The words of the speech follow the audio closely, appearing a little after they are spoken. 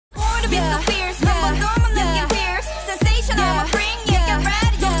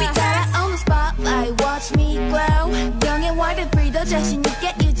더 자신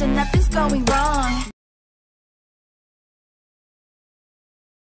있게 이제 nothing's going wrong.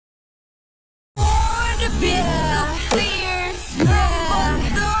 Born to be so fierce,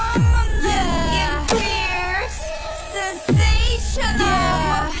 yeah, fierce, sensational,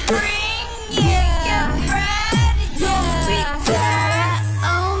 bring yeah, ready, don't be tired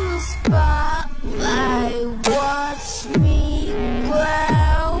on the spotlight, watch me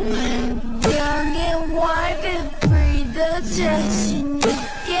glow, young and wild and free, 더 자신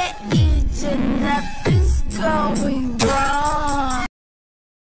있게 이제 nothing's going wrong.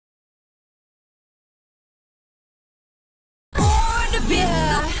 Be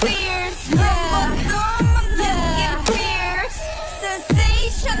so fierce, yeah, fierce,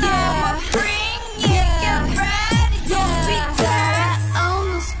 sensational, bring yeah, ready, don't be tired on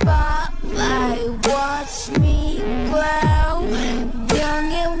the spotlight, watch me glow, young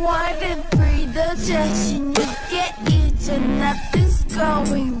and wild and free, 더 자신 있게 이제 nothing's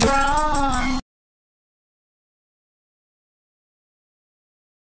going wrong.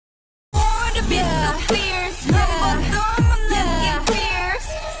 Born to be so fierce,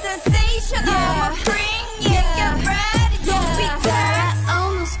 sensational, bring yeah, ready, don't be tired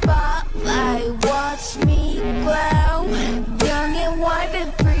on the spotlight, watch me glow, young and wild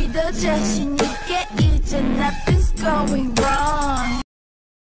and free, 더 자신 있게 이제 nothing's going wrong.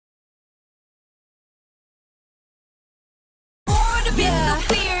 Born to be so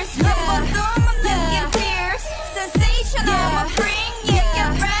fierce, yeah, fierce, sensational, bring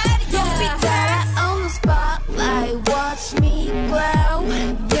yeah, ready, don't be tired on the spotlight, watch me glow,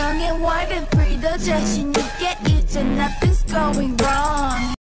 young and wild and free, 더 자신 있게 이제 nothing's going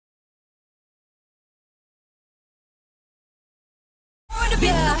wrong. Born to be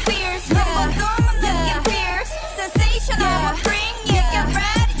so fierce, yeah, fierce, sensational, bring yeah,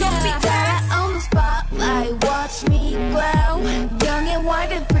 ready, don't be tired on the spotlight, watch me glow, young and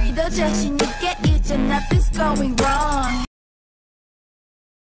wild and free, 더 자신 있게 이제 nothing's going wrong.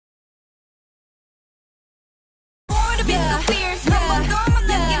 Born to be so fierce,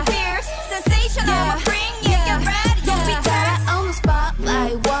 yeah, fierce, sensational, bring yeah, ready, don't be tired on the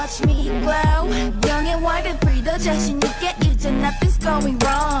spotlight, watch me glow, young and wild and free, 더 자신 있게 이제 nothing's going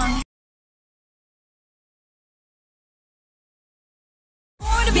wrong.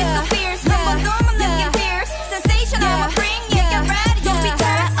 Born to be so fierce, yeah, fierce, sensational, bring yeah, ready, don't be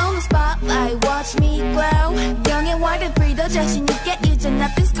tired on the spotlight, watch me glow, young and wild and free, 더 자신 있게 이제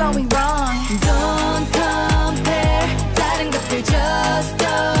nothing's going wrong. Don't